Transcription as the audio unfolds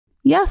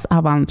Yes,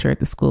 I'll volunteer at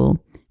the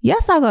school.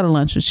 Yes, I'll go to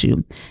lunch with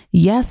you.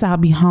 Yes, I'll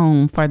be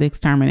home for the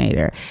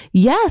exterminator.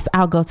 Yes,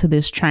 I'll go to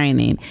this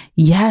training.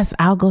 Yes,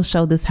 I'll go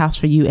show this house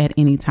for you at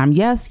any time.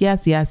 Yes,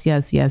 yes, yes,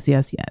 yes, yes,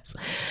 yes, yes.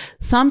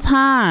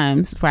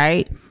 Sometimes,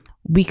 right,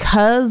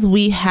 because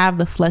we have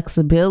the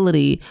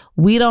flexibility,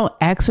 we don't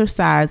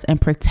exercise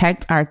and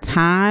protect our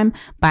time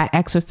by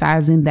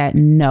exercising that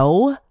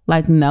no.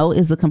 Like no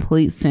is a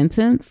complete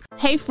sentence.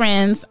 Hey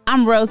friends,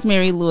 I'm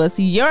Rosemary Lewis,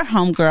 your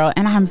homegirl,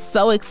 and I'm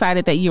so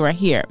excited that you are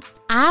here.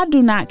 I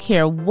do not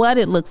care what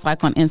it looks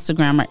like on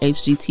Instagram or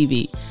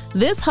HGTV.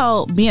 This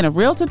whole being a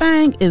realtor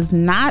thing is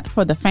not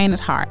for the faint at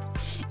heart.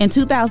 In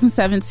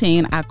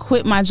 2017, I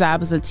quit my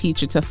job as a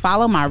teacher to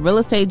follow my real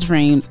estate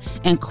dreams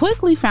and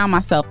quickly found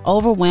myself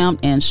overwhelmed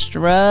and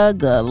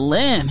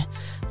struggling.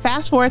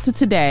 Fast forward to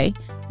today.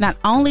 Not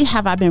only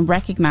have I been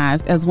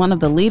recognized as one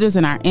of the leaders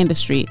in our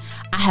industry,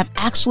 I have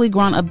actually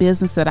grown a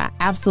business that I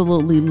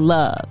absolutely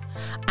love.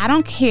 I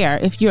don't care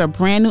if you're a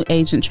brand new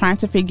agent trying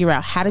to figure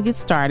out how to get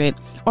started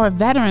or a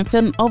veteran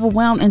feeling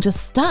overwhelmed and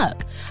just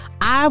stuck.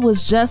 I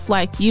was just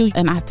like you,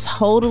 and I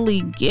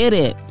totally get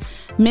it.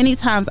 Many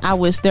times I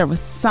wish there was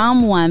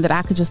someone that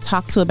I could just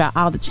talk to about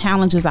all the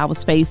challenges I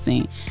was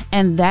facing.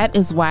 And that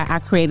is why I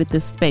created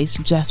this space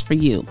just for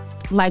you.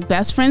 Like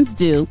best friends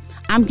do,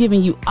 I'm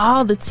giving you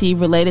all the tea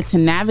related to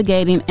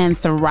navigating and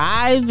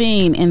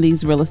thriving in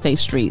these real estate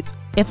streets.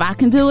 If I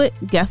can do it,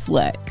 guess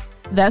what?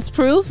 That's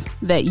proof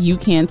that you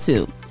can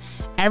too.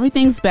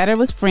 Everything's better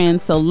with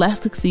friends, so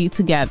let's succeed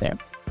together.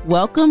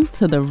 Welcome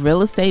to the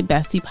Real Estate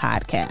Bestie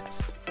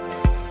Podcast.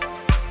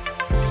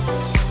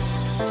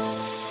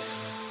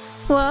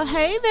 Well,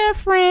 hey there,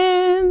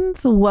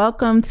 friends.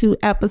 Welcome to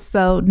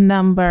episode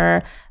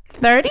number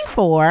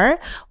 34,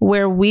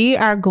 where we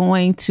are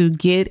going to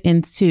get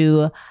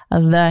into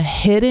the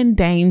hidden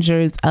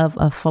dangers of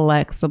a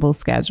flexible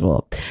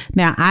schedule.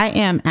 Now, I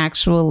am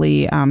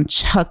actually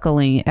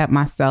chuckling at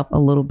myself a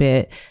little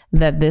bit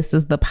that this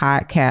is the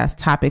podcast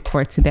topic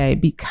for today,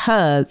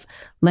 because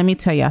let me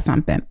tell y'all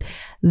something.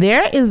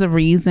 There is a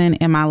reason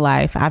in my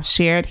life I've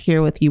shared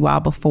here with you all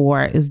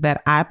before is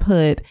that I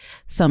put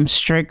some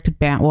strict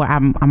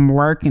I'm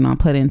working on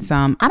putting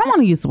some, I don't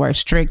want to use the word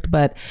strict,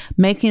 but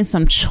making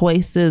some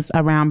choices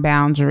around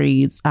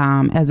boundaries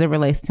as it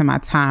relates to my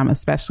time,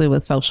 especially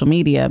with social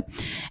media.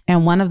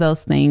 And one of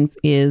those things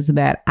is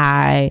that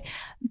I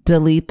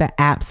delete the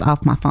apps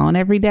off my phone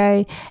every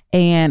day.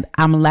 And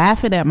I'm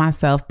laughing at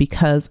myself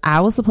because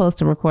I was supposed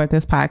to record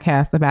this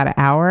podcast about an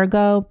hour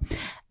ago.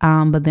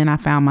 But then I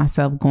found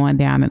myself going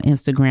down an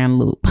Instagram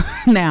loop.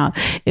 Now,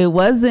 it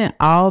wasn't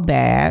all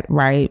bad,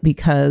 right?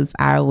 Because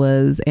I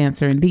was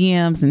answering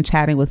DMs and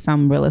chatting with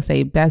some real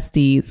estate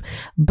besties.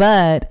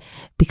 But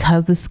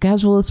because the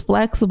schedule is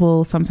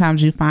flexible,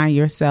 sometimes you find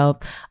yourself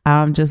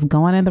just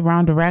going in the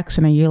wrong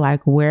direction and you're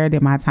like, where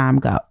did my time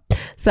go?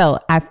 So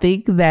I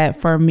think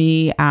that for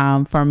me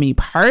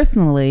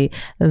personally,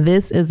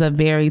 this is a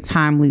very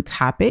timely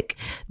topic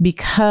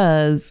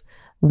because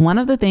one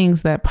of the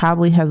things that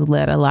probably has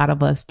led a lot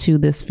of us to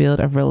this field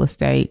of real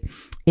estate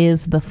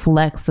is the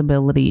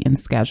flexibility in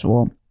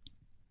schedule.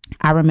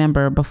 I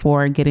remember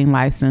before getting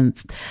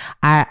licensed,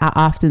 I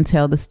often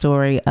tell the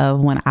story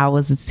of when I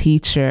was a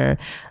teacher.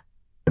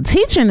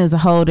 Teaching is a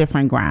whole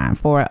different grind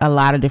for a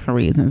lot of different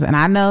reasons. And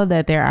I know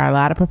that there are a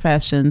lot of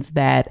professions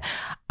that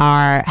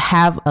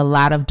have a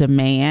lot of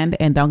demand.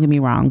 And don't get me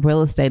wrong,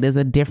 real estate is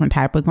a different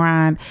type of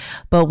grind.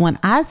 But when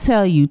I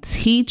tell you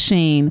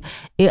teaching,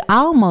 it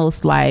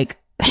almost like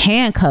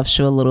handcuffs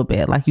you a little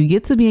bit. Like you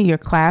get to be in your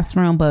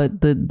classroom, but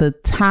the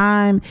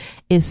time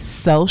is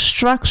so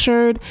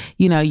structured.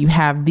 You know, you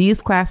have these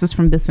classes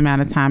from this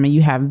amount of time and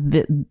you have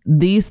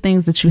these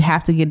things that you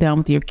have to get done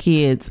with your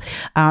kids.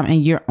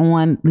 And you're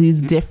on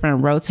these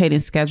different rotating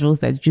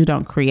schedules that you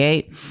don't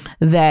create,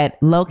 that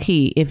low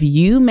key, if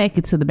you make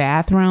it to the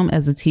bathroom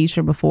as a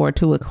teacher before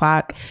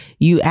 2:00,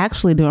 you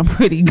actually doing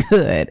pretty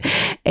good.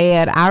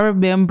 And I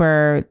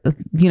remember,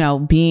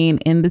 being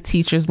in the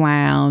teacher's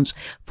lounge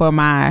for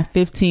my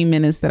 15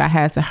 minutes that I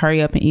had to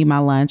hurry up and eat my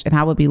lunch. And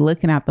I would be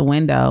looking out the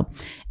window,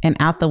 and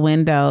out the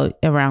window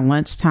around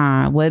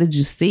lunchtime, what did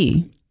you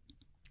see?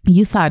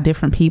 You saw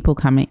different people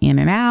coming in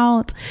and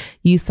out.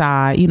 You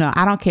saw, I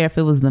don't care if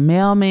it was the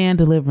mailman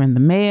delivering the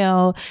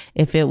mail,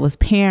 if it was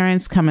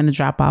parents coming to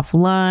drop off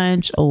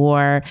lunch,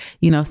 or,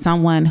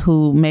 someone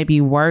who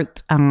maybe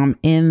worked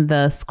in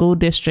the school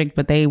district,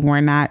 but they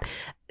were not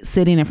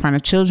sitting in front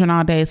of children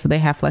all day, so they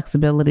have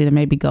flexibility to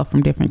maybe go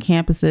from different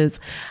campuses.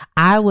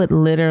 I would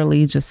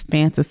literally just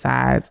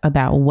fantasize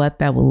about what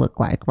that would look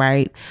like,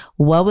 right?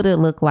 What would it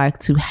look like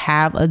to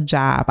have a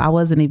job? I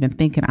wasn't even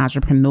thinking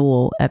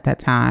entrepreneurial at that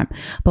time,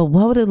 but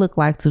what would it look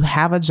like to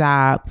have a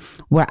job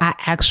where I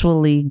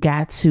actually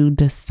got to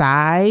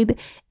decide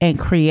and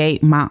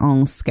create my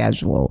own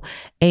schedule?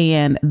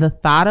 And the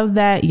thought of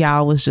that,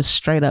 y'all, was just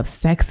straight up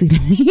sexy to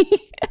me.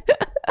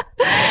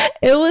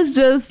 It was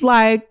just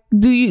like,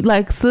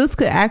 sis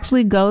could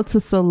actually go to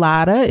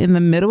Salata in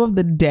the middle of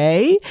the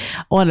day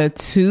on a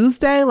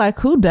Tuesday? Like,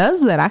 who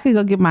does that? I could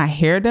go get my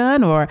hair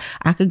done, or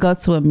I could go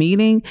to a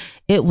meeting.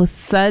 It was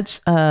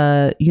such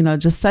a,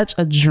 just such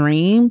a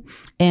dream.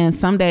 And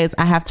some days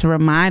I have to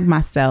remind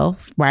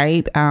myself,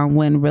 right,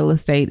 when real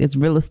estate is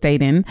real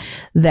estating,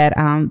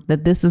 that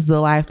this is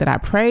the life that I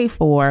pray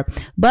for.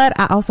 But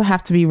I also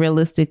have to be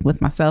realistic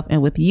with myself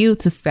and with you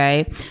to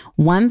say,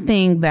 one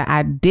thing that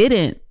I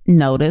didn't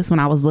notice when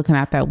I was looking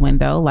out that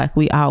window, like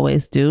we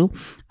always do,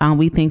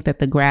 we think that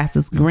the grass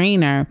is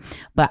greener,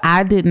 but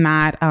I did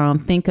not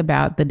think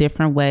about the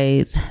different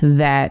ways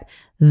that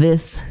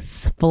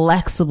this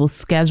flexible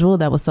schedule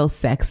that was so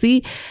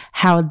sexy,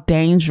 how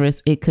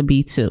dangerous it could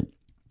be too.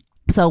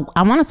 So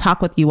I want to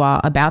talk with you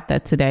all about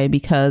that today,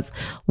 because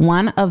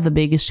one of the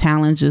biggest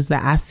challenges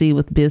that I see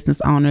with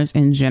business owners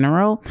in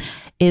general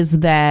is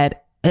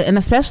that, and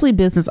especially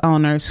business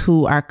owners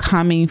who are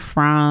coming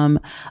from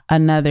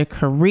another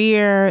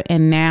career,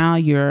 and now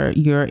you're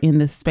in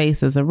this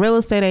space as a real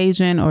estate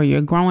agent, or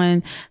you're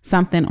growing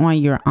something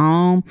on your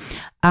own.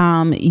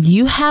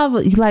 You have,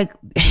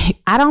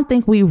 I don't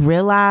think we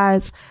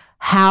realize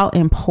how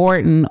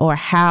important, or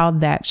how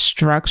that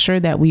structure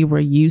that we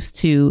were used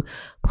to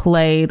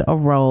played a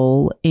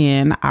role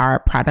in our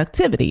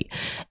productivity.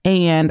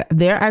 And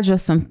there are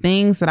just some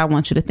things that I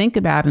want you to think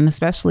about. And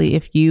especially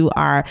if you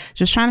are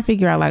just trying to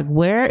figure out,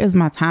 where is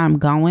my time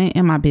going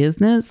in my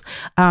business?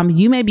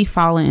 You may be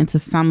falling into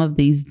some of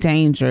these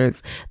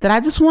dangers that I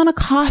just want to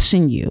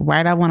caution you,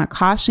 right? I want to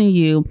caution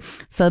you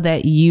so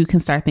that you can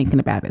start thinking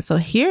about it. So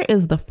here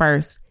is the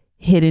first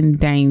hidden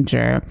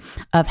danger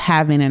of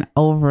having an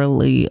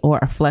overly or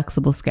a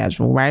flexible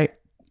schedule, right?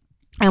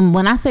 And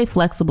when I say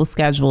flexible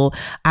schedule,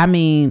 I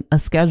mean a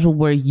schedule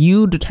where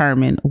you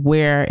determine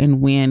where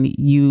and when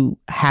you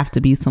have to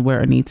be somewhere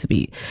or need to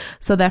be.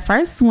 So that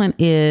first one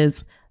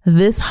is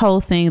this whole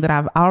thing that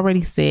I've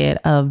already said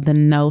of the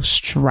no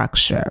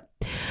structure.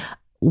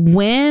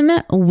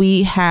 When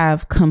we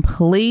have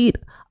complete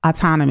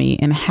autonomy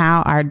in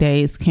how our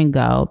days can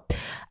go,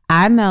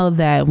 I know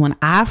that when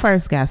I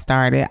first got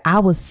started, I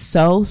was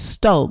so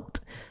stoked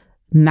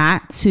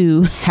not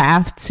to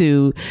have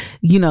to,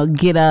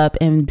 get up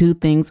and do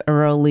things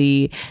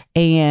early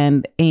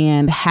and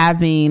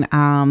having,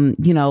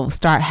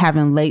 start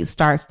having late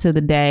starts to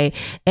the day.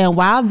 And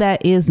while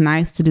that is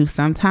nice to do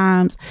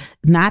sometimes,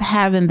 not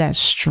having that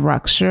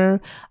structure,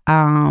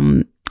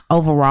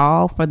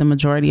 overall for the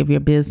majority of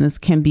your business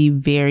can be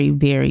very,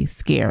 very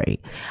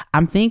scary.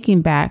 I'm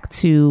thinking back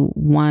to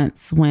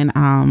once when,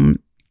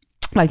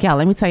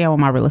 let me tell y'all what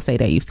my real estate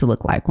day used to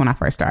look like when I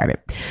first started.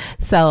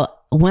 So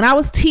when I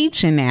was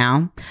teaching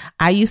now,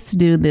 I used to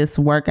do this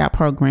workout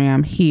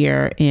program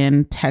here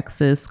in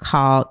Texas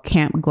called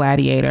Camp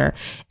Gladiator.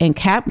 And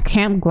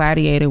Camp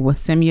Gladiator was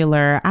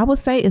similar. I would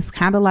say it's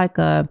kind of like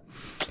a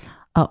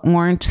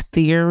Orange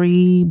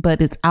Theory,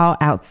 but it's all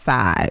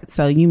outside.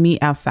 So you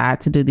meet outside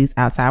to do these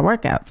outside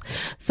workouts.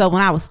 So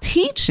when I was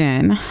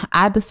teaching,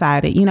 I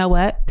decided, you know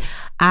what?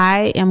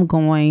 I am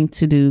going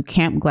to do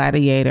Camp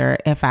Gladiator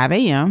at 5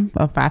 a.m.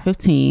 or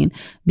 5:15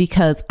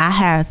 because I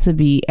had to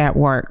be at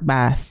work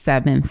by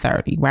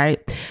 7:30, right?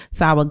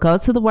 So I would go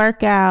to the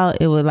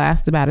workout. It would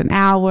last about an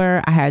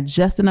hour. I had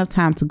just enough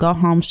time to go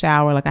home,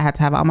 shower. I had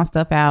to have all my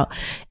stuff out,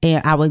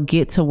 and I would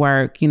get to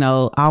work,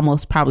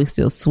 almost probably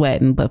still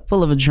sweating, but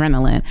full of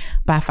adrenaline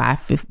by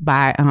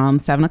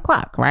 7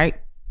 o'clock, right?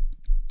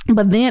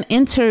 But then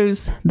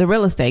enters the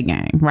real estate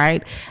game,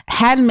 right?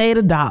 Hadn't made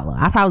 $1.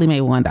 I probably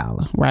made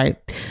 $1, right?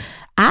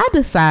 I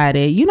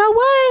decided, you know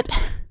what?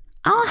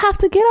 I don't have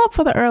to get up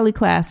for the early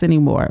class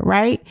anymore,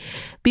 right?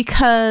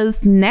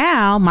 Because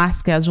now my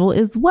schedule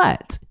is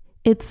what?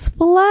 It's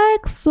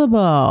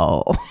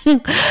flexible.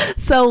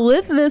 So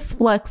with this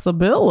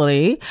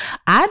flexibility,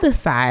 I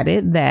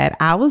decided that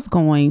I was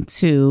going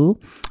to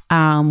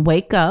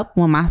wake up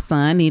when my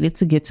son needed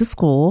to get to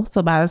school.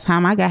 So by the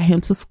time I got him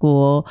to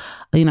school,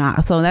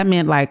 so that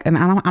meant and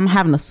I'm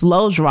having a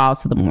slow draw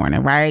to the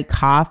morning, right?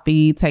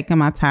 Coffee, taking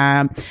my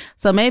time.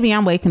 So maybe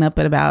I'm waking up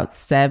at about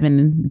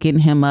 7, getting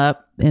him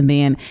up and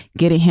then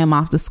getting him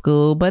off to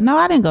school. But no,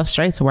 I didn't go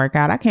straight to work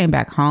out. I came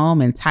back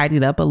home and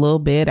tidied up a little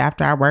bit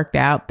after I worked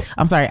out.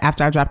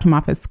 After I dropped him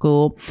off at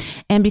school.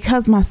 And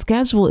because my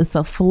schedule is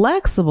so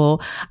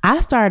flexible,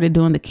 I started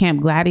doing the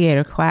Camp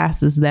Gladiator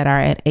classes that are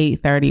at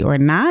 8:30 or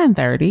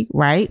 9:30,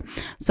 right?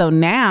 So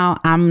now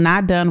I'm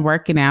not done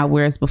working out.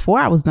 Whereas before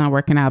I was done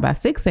working out by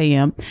 6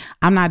 a.m.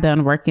 I'm not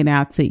done working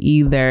out to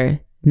either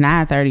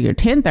 9:30 or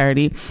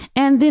 10:30.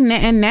 And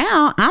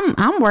now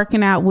I'm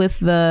working out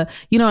with in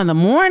the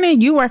morning,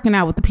 you working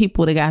out with the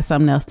people that got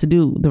something else to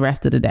do the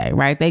rest of the day,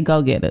 right? They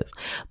go get us.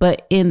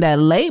 But in that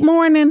late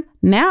morning,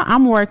 now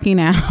I'm working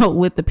out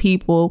with the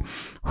people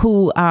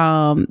who,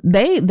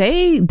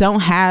 they don't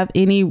have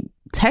any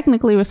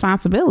technically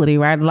responsibility,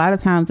 right? A lot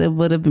of times it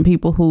would have been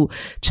people who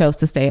chose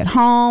to stay at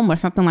home or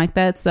something like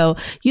that. So,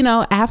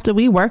 after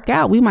we work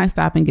out, we might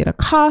stop and get a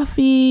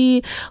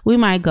coffee. We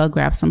might go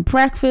grab some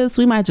breakfast.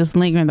 We might just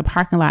linger in the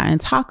parking lot and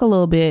talk a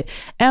little bit.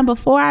 And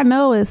before I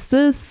know it,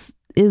 sis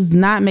is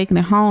not making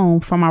it home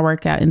from my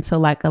workout until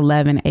like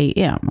 11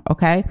 a.m.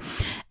 Okay.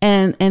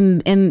 And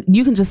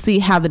you can just see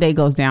how the day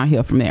goes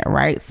downhill from there.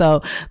 Right.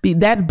 So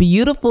that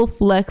beautiful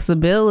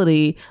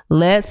flexibility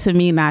led to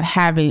me not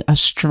having a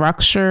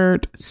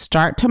structured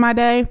start to my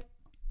day.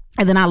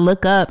 And then I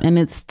look up and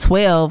it's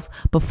 12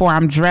 before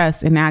I'm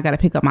dressed, and now I got to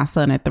pick up my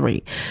son at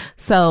 3.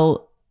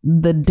 So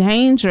the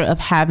danger of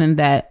having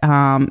that,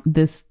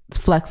 this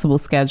flexible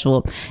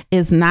schedule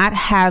is not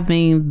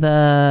having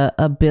the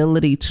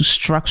ability to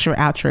structure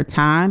out your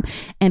time.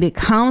 And it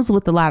comes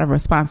with a lot of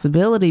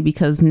responsibility,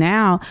 because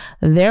now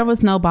there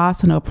was no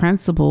boss or no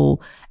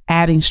principal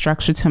adding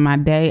structure to my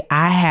day.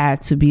 I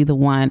had to be the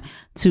one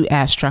to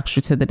add structure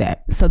to the day.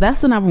 So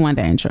that's the number one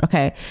danger.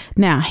 Okay.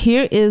 Now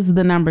here is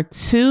the number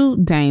 2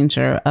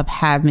 danger of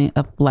having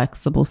a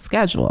flexible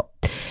schedule,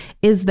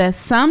 is that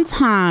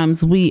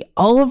sometimes we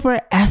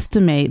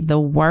overestimate the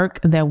work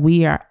that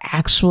we are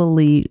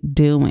actually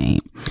doing.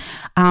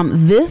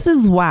 This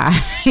is why,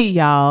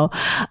 y'all,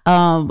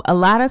 a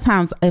lot of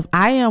times if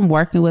I am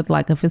working with,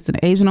 like, if it's an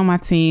agent on my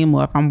team,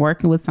 or if I'm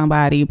working with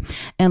somebody,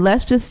 and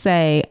let's just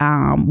say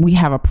we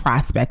have a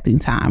prospecting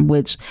time,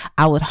 which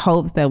I would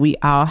hope that we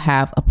all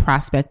have a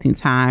prospecting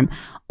time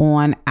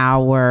on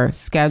our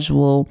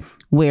schedule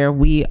where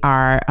we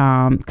are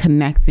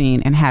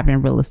connecting and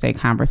having real estate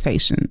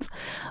conversations.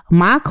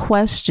 My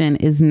question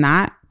is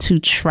not to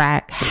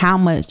track how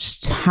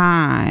much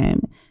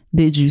time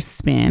did you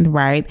spend,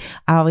 right?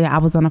 I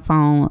was on the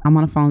phone. I'm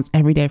on the phones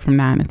every day from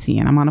 9 to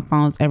 10. I'm on the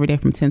phones every day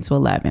from 10 to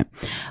 11.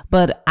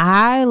 But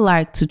I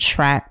like to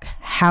track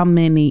how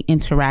many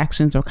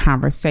interactions or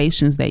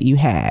conversations that you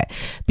had,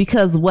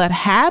 because what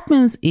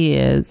happens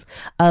is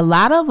a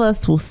lot of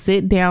us will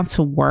sit down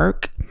to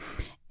work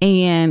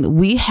and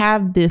we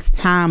have this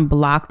time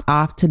blocked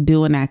off to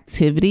do an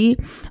activity,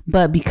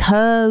 but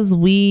because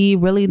we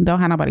really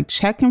don't have nobody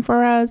checking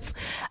for us,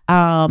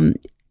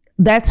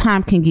 that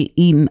time can get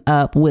eaten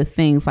up with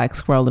things like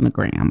scrolling the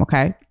gram.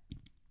 Okay.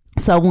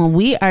 So when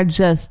we are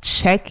just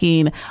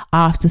checking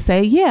off to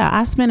say, yeah,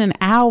 I spent an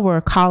hour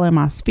calling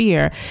my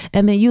sphere,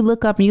 and then you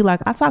look up and you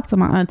like, I talked to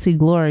my auntie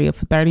Gloria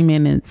for 30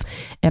 minutes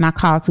and I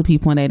called 2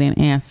 people and they didn't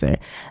answer.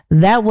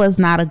 That was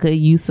not a good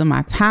use of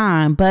my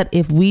time. But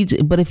if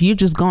you're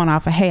just going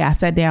off of, hey, I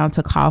sat down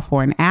to call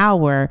for an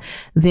hour,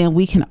 then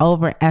we can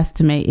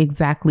overestimate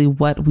exactly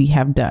what we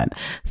have done.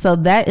 So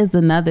that is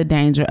another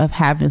danger of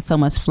having so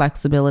much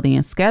flexibility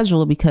in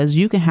schedule, because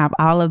you can have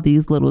all of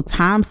these little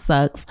time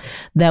sucks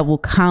that will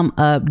come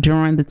up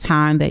during the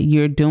time that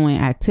you're doing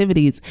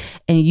activities,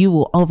 and you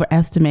will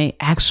overestimate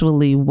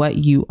actually what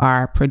you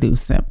are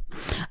producing.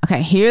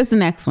 Okay, here's the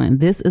next one.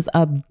 This is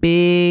a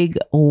big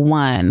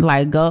one.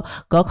 Like, go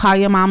call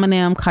your mom and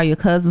them, call your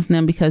cousins and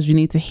them, because you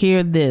need to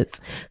hear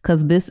this,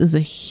 because this is a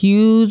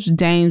huge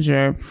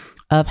danger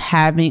of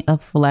having a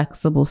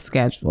flexible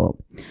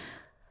schedule.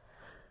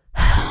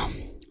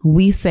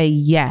 We say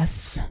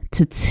yes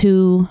to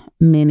too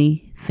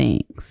many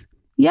things.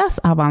 Yes,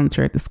 I'll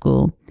volunteer at the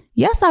school.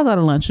 Yes, I'll go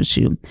to lunch with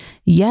you.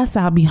 Yes,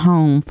 I'll be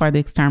home for the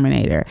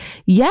exterminator.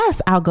 Yes,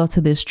 I'll go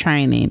to this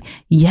training.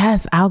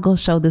 Yes, I'll go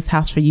show this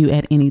house for you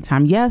at any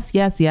time. Yes,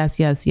 yes, yes,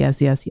 yes,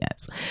 yes, yes,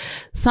 yes.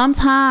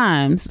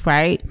 Sometimes,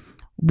 right,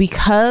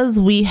 because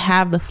we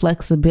have the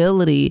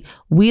flexibility,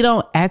 we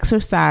don't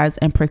exercise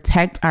and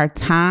protect our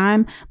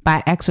time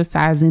by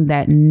exercising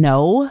that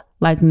no.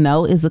 Like,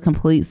 no is a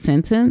complete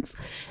sentence.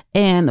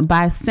 And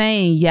by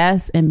saying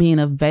yes and being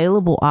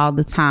available all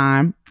the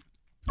time,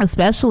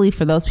 especially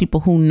for those people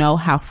who know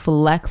how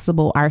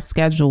flexible our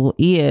schedule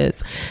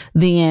is,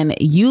 then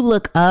you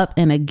look up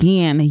and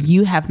again,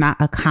 you have not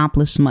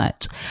accomplished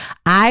much.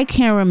 I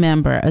can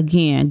remember,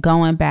 again,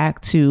 going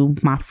back to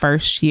my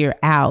first year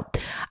out,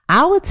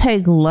 I would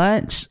take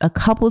lunch a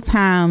couple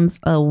times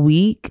a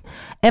week.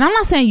 And I'm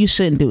not saying you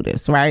shouldn't do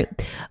this, right?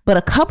 But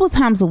a couple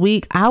times a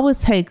week, I would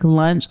take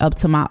lunch up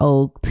to my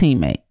old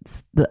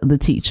teammates, the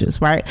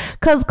teachers, right?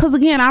 Because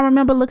again, I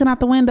remember looking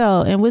out the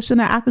window and wishing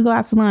that I could go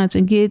out to lunch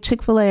and get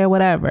Chick-fil-A or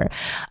whatever.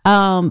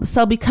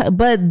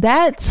 But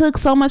that took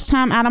so much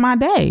time out of my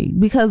day,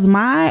 because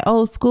my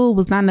old school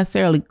was not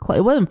necessarily,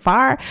 it wasn't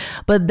far,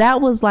 but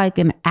that was like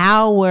an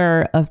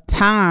hour of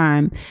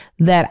time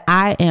that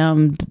I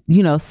am,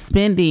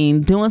 spending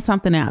doing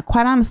something that,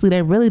 quite honestly,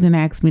 they really didn't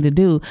ask me to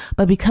do.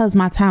 But because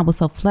my time was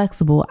so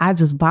flexible, I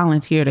just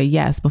volunteered a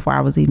yes before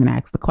I was even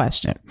asked the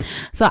question.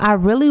 So I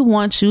really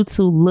want you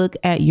to look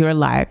at your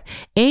life,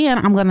 and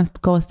I'm going to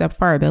go a step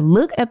further.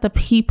 Look at the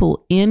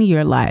people in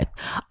your life.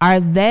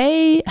 Have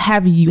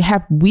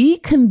we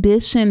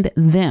conditioned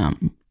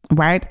them,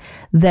 right,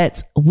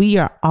 that we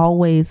are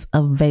always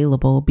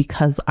available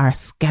because our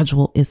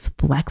schedule is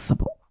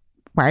flexible?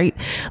 Right?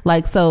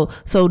 Like, so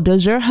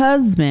does your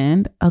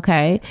husband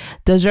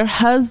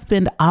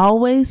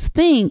always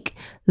think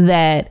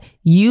that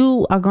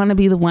you are going to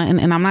be the one?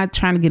 And I'm not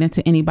trying to get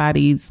into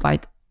anybody's,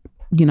 like,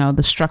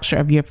 the structure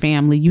of your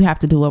family. You have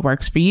to do what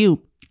works for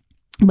you.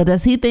 But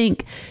does he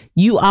think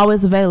you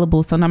always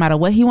available? So no matter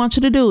what he wants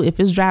you to do, if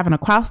it's driving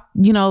across,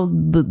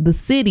 the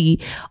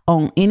city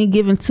on any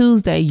given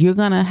Tuesday, you're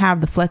going to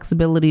have the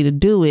flexibility to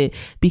do it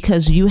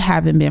because you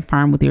haven't been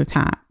firm with your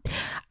time.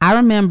 I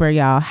remember,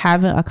 y'all,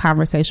 having a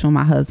conversation with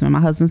my husband. My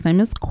husband's name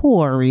is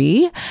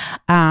Corey.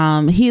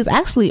 He is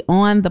actually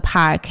on the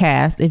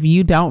podcast. If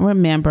you don't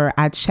remember,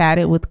 I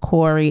chatted with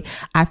Corey.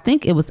 I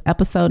think it was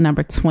episode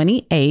number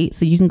 28.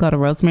 So you can go to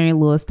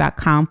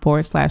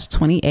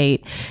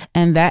rosemarylewis.com/28.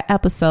 And that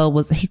episode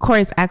was,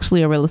 Corey's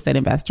actually a real estate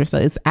investor. So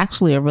it's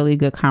actually a really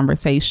good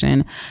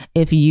conversation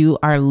if you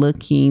are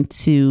looking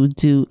to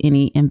do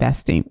any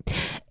investing.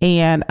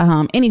 And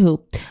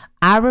anywho,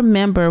 I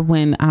remember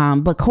when,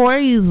 but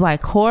Corey,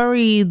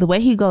 the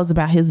way he goes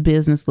about his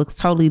business looks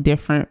totally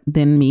different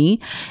than me.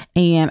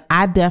 And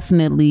I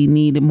definitely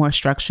needed more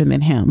structure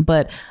than him.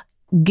 But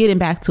getting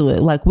back to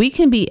it, like, we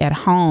can be at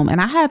home, and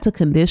I had to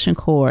condition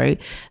Corey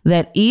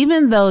that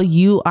even though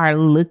you are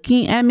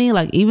looking at me,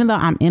 like, even though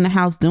I'm in the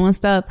house doing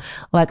stuff,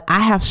 like, I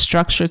have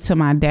structure to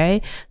my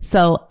day.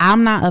 So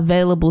I'm not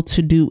available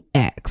to do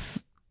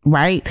X.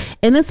 Right.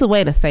 And it's a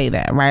way to say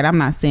that, right? I'm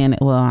not saying it.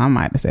 Well, I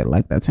might have said it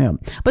like that to him,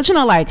 but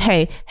like,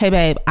 hey,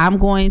 babe, I'm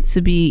going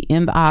to be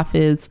in the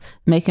office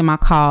making my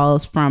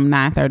calls from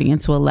 9:30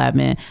 until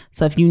 11.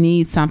 So if you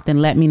need something,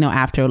 let me know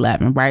after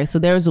 11. Right. So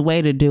there's a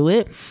way to do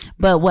it.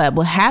 But what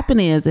will happen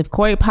is if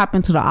Corey pop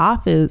into the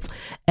office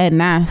at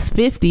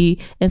 9:50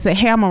 and say,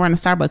 hey, I'm gonna run to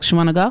Starbucks. You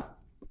want to go?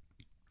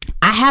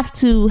 I have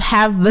to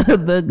have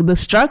the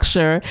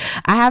structure.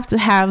 I have to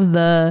have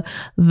the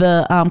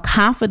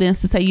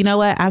confidence to say, you know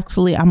what,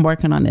 actually, I'm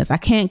working on this. I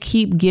can't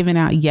keep giving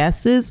out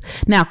yeses.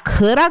 Now,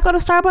 could I go to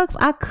Starbucks?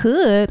 I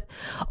could.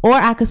 Or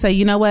I could say,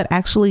 you know what,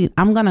 actually,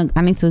 I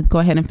need to go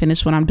ahead and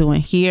finish what I'm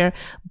doing here.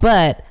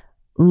 But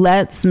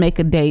let's make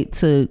a date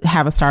to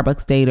have a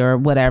Starbucks date or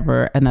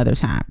whatever another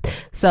time.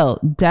 So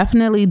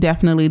definitely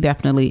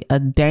a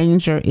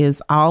danger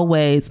is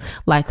always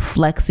like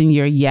flexing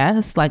your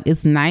yes. Like,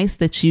 it's nice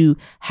that you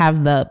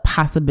have the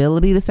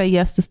possibility to say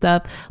yes to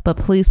stuff, but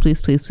please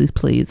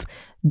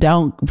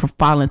don't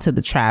fall into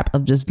the trap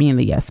of just being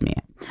the yes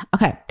man.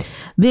 Okay.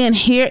 Then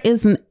here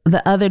is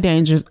the other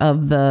dangers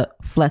of the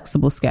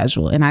flexible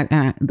schedule. And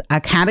I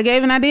kind of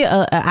gave an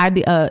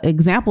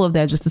example of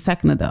that just a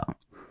second ago.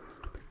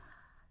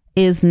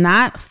 Is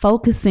not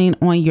focusing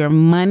on your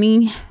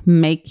money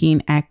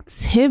making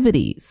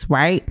activities,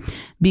 right?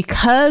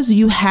 Because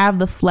you have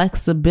the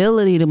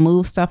flexibility to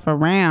move stuff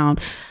around.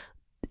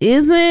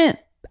 Isn't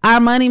our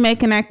money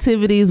making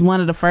activities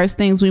one of the first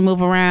things we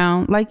move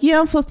around? Like, yeah,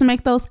 I'm supposed to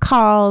make those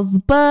calls,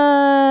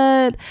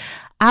 but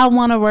I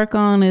want to work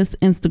on this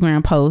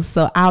Instagram post,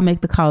 so I'll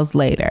make the calls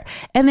later.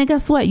 And then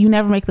guess what? You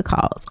never make the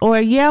calls. Or,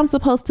 yeah, I'm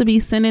supposed to be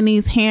sending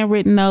these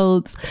handwritten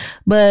notes.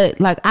 But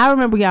like, I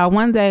remember, y'all,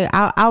 one day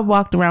I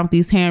walked around with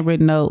these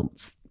handwritten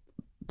notes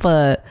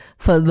for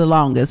the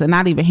longest, and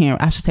not even here.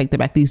 I should take that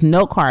back. These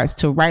note cards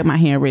to write my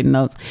handwritten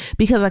notes,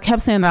 because I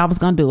kept saying that I was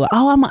going to do it.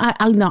 Oh, I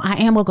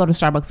am going to go to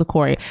Starbucks with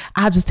Corey.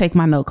 I'll just take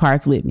my note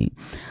cards with me.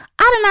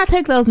 I did not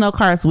take those note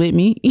cards with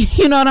me.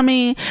 You know what I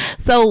mean?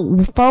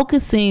 So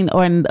focusing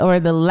or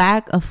the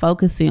lack of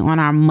focusing on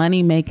our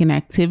money making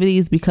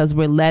activities because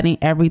we're letting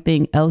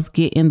everything else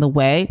get in the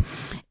way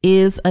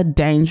is a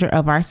danger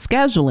of our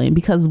scheduling.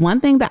 Because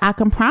one thing that I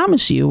can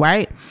promise you,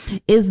 right,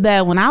 is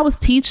that when I was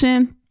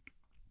teaching,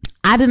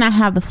 I did not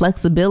have the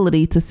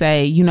flexibility to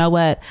say, you know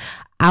what,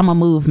 I'm gonna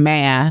move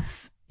math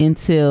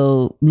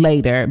until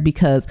later,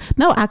 because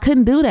no, I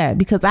couldn't do that,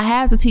 because I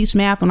had to teach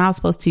math when I was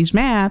supposed to teach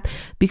math,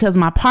 because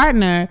my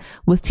partner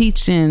was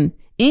teaching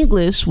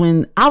English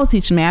when I was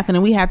teaching math, and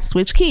then we had to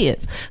switch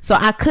kids. So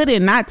I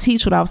couldn't not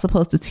teach what I was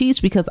supposed to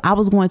teach, because I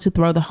was going to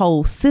throw the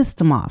whole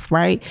system off,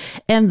 right?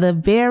 And the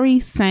very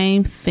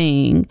same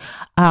thing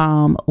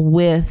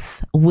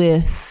with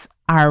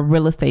our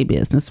real estate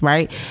business,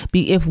 right?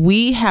 If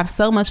we have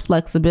so much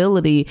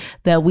flexibility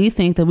that we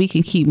think that we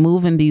can keep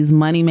moving these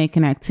money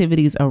making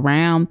activities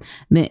around,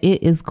 then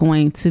it is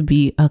going to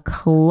be a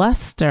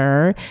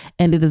cluster,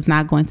 and it is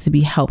not going to be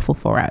helpful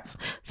for us.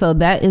 So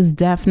that is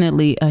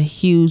definitely a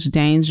huge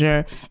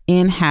danger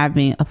in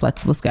having a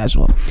flexible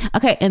schedule.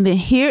 Okay. And then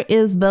here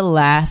is the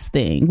last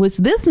thing, which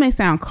this may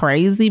sound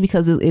crazy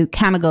because it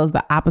kind of goes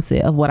the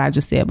opposite of what I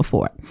just said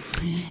before,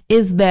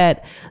 is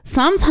that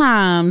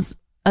sometimes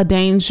a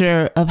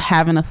danger of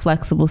having a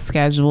flexible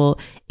schedule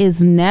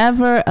is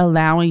never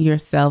allowing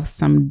yourself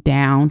some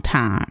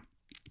downtime.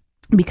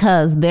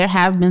 Because there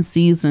have been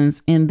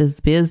seasons in this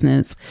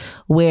business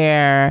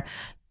where,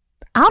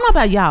 I don't know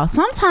about y'all,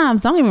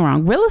 sometimes, don't get me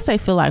wrong, real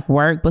estate feel like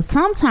work, but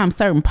sometimes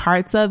certain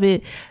parts of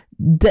it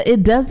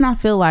it does not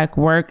feel like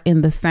work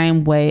in the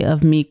same way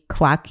of me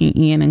clocking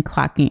in and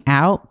clocking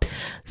out.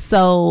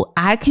 So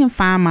I can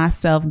find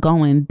myself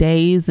going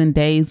days and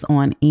days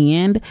on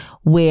end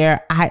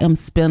where I am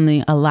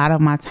spending a lot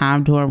of my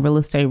time doing real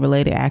estate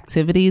related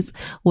activities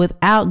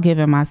without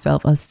giving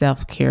myself a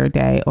self-care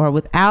day, or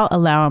without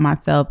allowing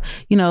myself,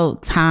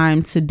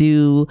 time to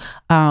do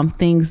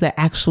things that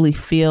actually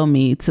feel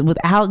me,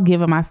 without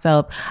giving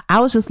myself. I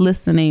was just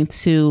listening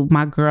to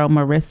my girl,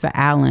 Marissa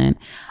Allen.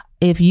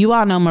 If you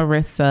all know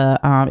Marissa,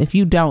 if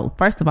you don't,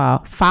 first of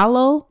all,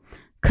 follow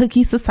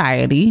Cookie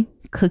Society.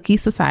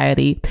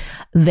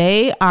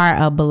 They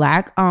are a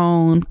Black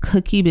owned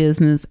cookie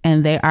business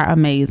and they are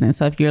amazing.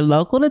 So if you're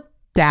local to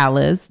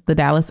Dallas, the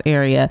Dallas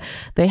area,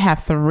 they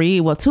have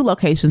 2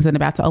 locations and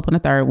about to open a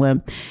third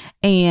one.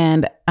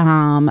 And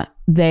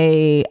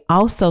they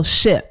also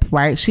ship,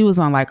 right? She was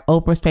on like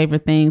Oprah's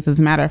Favorite Things. As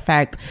a matter of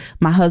fact,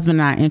 my husband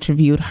and I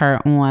interviewed her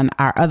on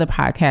our other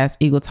podcast,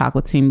 Eagle Talk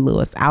with Team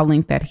Lewis. I'll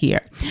link that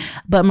here.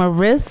 But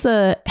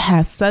Marissa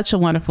has such a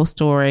wonderful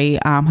story.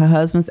 Her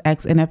husband's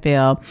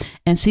ex-NFL,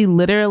 and she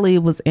literally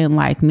was in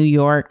like New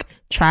York,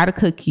 tried a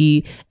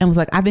cookie and was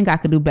like, I think I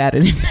could do better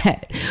than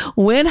that.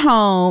 Went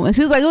home and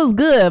she was like, it was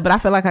good, but I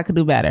feel like I could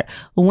do better.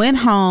 Went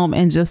home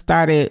and just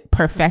started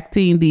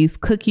perfecting these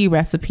cookie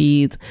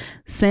recipes,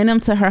 sent them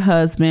to her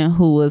husband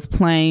who was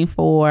playing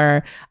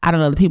for,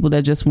 the people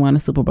that just won the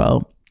Super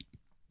Bowl.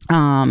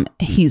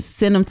 He's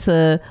sent them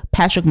to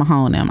Patrick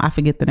Mahomes. I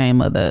forget the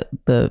name of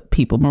the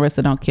people.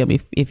 Marissa, don't kill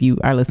me if you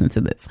are listening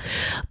to this.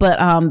 But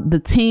the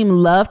team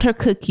loved her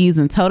cookies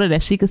and told her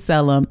that she could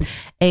sell them.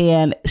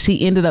 And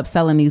she ended up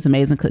selling these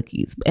amazing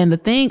cookies. And the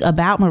thing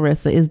about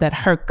Marissa is that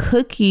her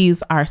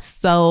cookies are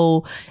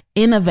so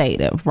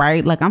innovative,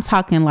 right? Like I'm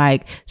talking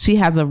like she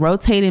has a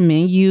rotating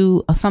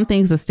menu. Some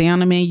things that stay on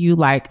the menu,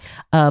 like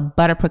a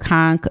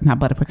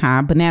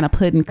banana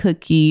pudding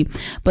cookie.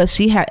 But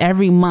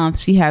every month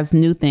she has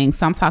new things.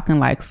 So I'm talking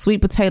like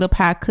sweet potato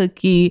pie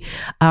cookie,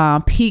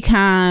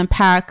 pecan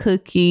pie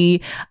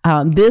cookie.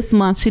 This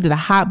month she did a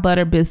hot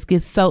butter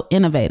biscuit. So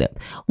innovative.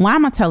 Why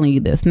am I telling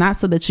you this? Not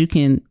so that you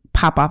can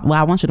pop off. Well,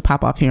 I want you to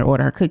pop off here and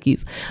order her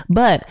cookies.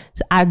 But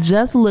I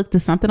just looked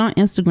at something on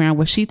Instagram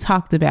where she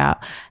talked about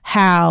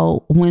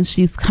how when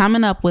she's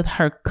coming up with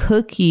her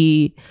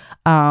cookie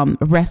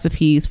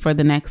recipes for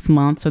the next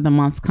months or the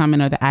months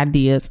coming or the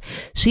ideas,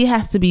 she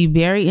has to be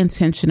very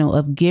intentional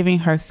of giving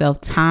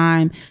herself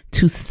time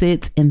to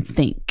sit and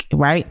think,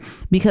 right?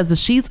 Because if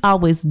she's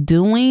always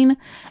doing,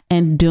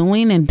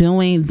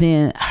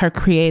 then her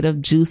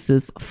creative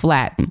juices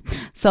flatten.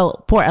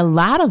 So for a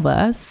lot of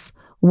us,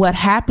 what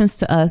happens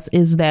to us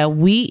is that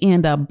we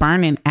end up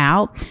burning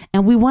out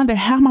and we wonder,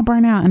 how am I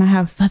burnt out and I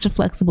have such a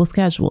flexible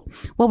schedule?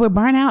 Well, we're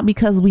burnt out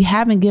because we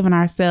haven't given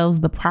ourselves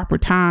the proper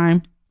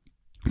time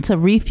to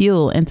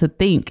refuel and to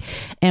think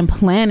and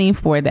planning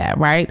for that,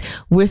 right?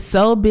 We're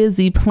so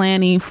busy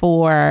planning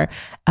for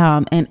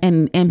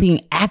and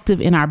being active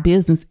in our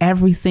business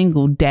every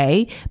single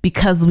day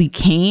because we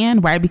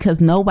can, right? Because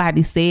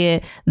nobody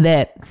said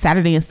that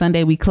Saturday and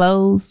Sunday we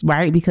close,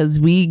 right? Because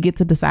we get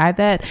to decide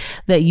that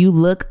you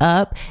look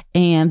up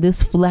and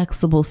this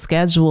flexible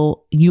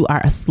schedule, you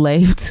are a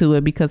slave to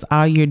it because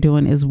all you're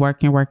doing is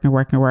working.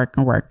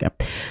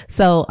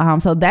 So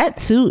that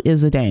too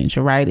is a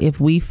danger, right? If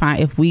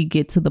we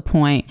get to the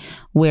point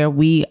where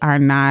we are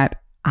not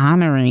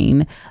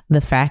honoring the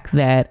fact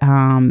that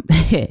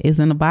it is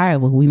in the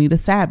Bible, we need a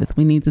Sabbath,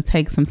 we need to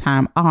take some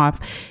time off,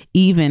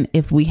 even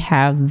if we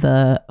have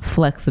the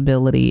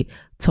flexibility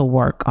to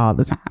work all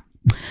the time.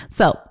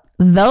 So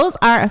those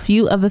are a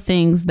few of the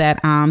things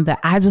that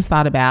I just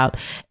thought about,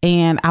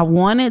 and I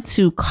wanted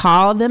to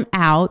call them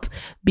out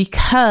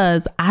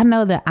because I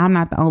know that I'm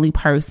not the only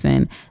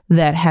person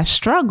that has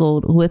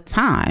struggled with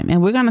time.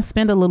 And we're going to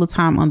spend a little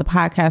time on the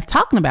podcast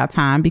talking about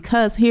time,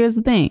 because here's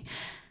the thing.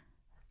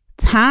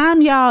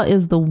 Time, y'all,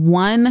 is the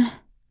one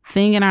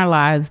thing in our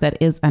lives that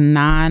is a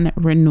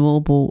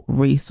non-renewable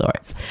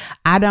resource.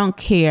 I don't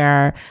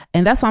care.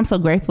 And that's why I'm so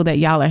grateful that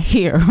y'all are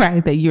here,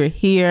 right? That you're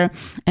here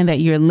and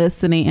that you're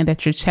listening and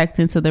that you're checked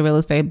into the Real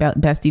Estate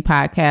Bestie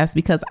podcast,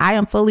 because I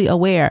am fully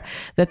aware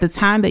that the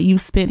time that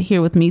you've spent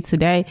here with me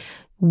today,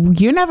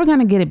 you're never going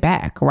to get it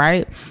back,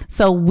 right?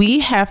 So we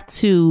have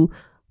to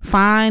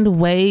find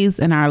ways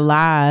in our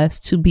lives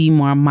to be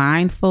more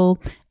mindful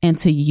and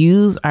to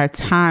use our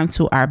time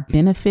to our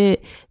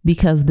benefit,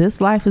 because this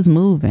life is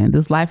moving.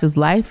 This life is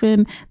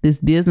lifing. This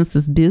business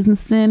is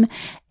businessing,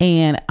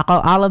 and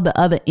all of the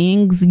other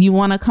ings you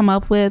want to come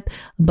up with.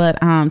 But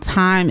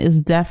time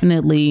is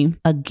definitely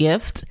a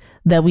gift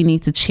that we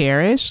need to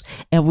cherish.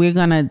 And we're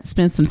going to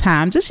spend some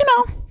time just,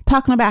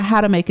 talking about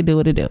how to make it do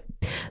what it do.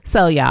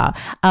 So y'all,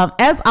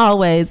 as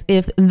always,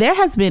 if there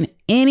has been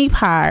any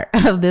part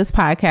of this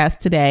podcast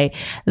today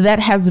that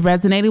has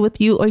resonated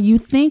with you, or you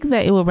think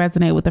that it will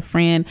resonate with a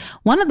friend,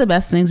 one of the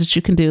best things that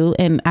you can do,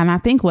 and I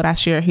think what I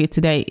share here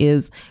today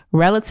is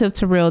relative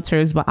to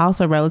realtors, but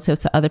also relative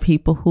to other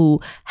people who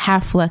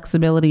have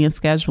flexibility in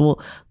schedule,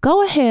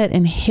 go ahead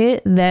and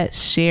hit that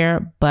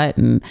share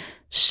button.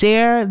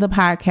 share the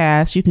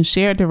podcast. You can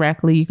share it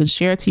directly. You can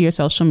share it to your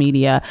social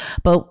media,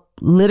 but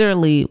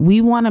literally, we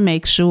want to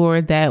make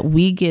sure that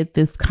we get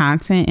this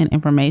content and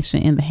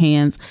information in the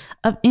hands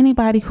of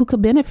anybody who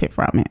could benefit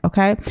from it.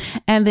 Okay.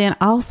 And then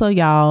also,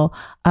 y'all,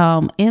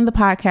 in the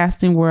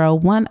podcasting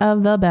world, one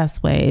of the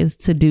best ways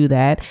to do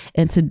that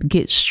and to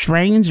get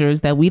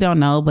strangers that we don't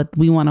know, but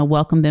we want to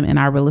welcome them in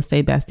our Real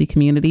Estate Bestie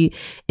community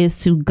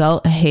is to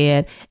go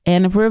ahead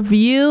and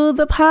review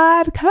the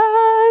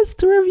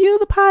podcast.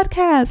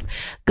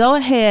 Go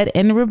ahead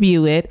and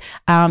review it.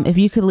 If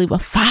you could leave a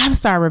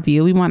 5-star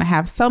review, we want to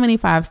have so many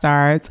 5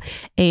 stars.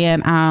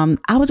 And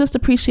I would just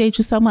appreciate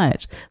you so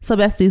much. So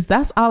besties,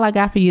 that's all I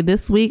got for you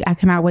this week. I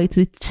cannot wait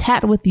to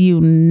chat with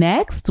you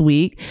next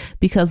week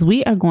because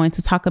we are going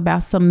to talk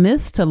about some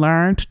myths to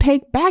learn to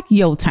take back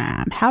your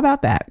time. How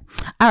about that?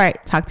 All right.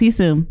 Talk to you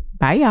soon.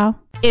 Bye, y'all.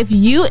 If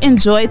you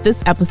enjoyed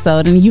this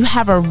episode and you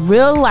have a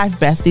real life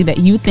bestie that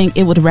you think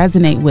it would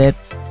resonate with,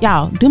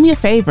 y'all, do me a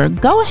favor.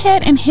 Go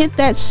ahead and hit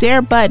that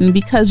share button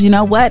because you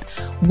know what?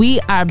 We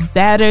are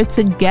better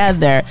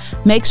together.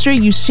 Make sure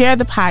you share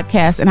the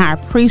podcast, and I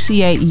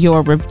appreciate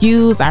your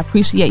reviews. I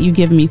appreciate you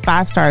giving me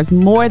 5 stars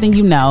more than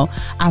you know.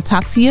 I'll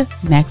talk to you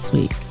next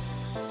week.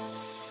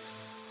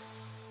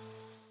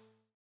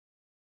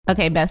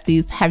 Okay,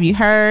 besties, have you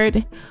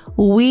heard?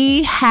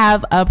 We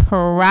have a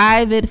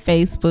private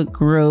Facebook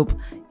group.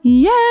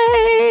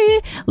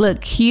 Yay! Look,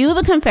 cue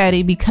the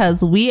confetti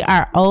because we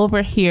are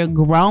over here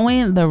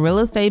growing the Real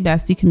Estate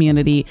Bestie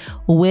community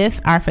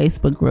with our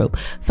Facebook group.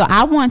 So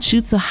I want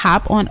you to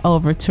hop on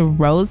over to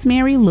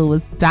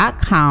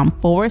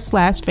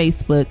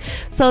rosemarylewis.com/Facebook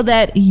so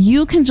that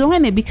you can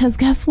join it because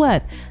guess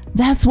what?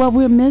 That's what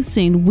we're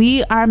missing.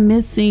 We are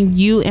missing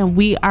you and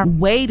we are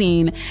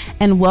waiting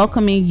and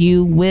welcoming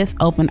you with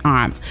open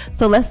arms.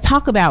 So let's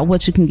talk about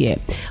what you can get.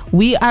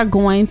 We are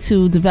going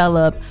to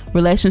develop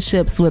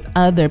relationships with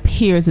other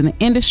peers in the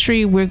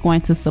industry. We're going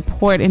to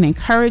support and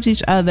encourage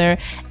each other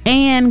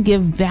and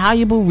give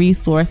valuable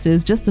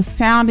resources, just a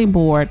sounding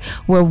board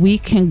where we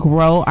can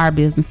grow our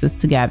businesses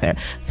together.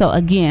 So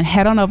again,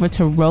 head on over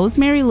to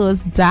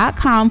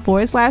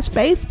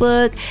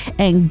rosemarylewis.com/Facebook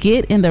and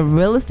get in the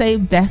Real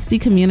Estate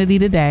Bestie community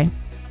today.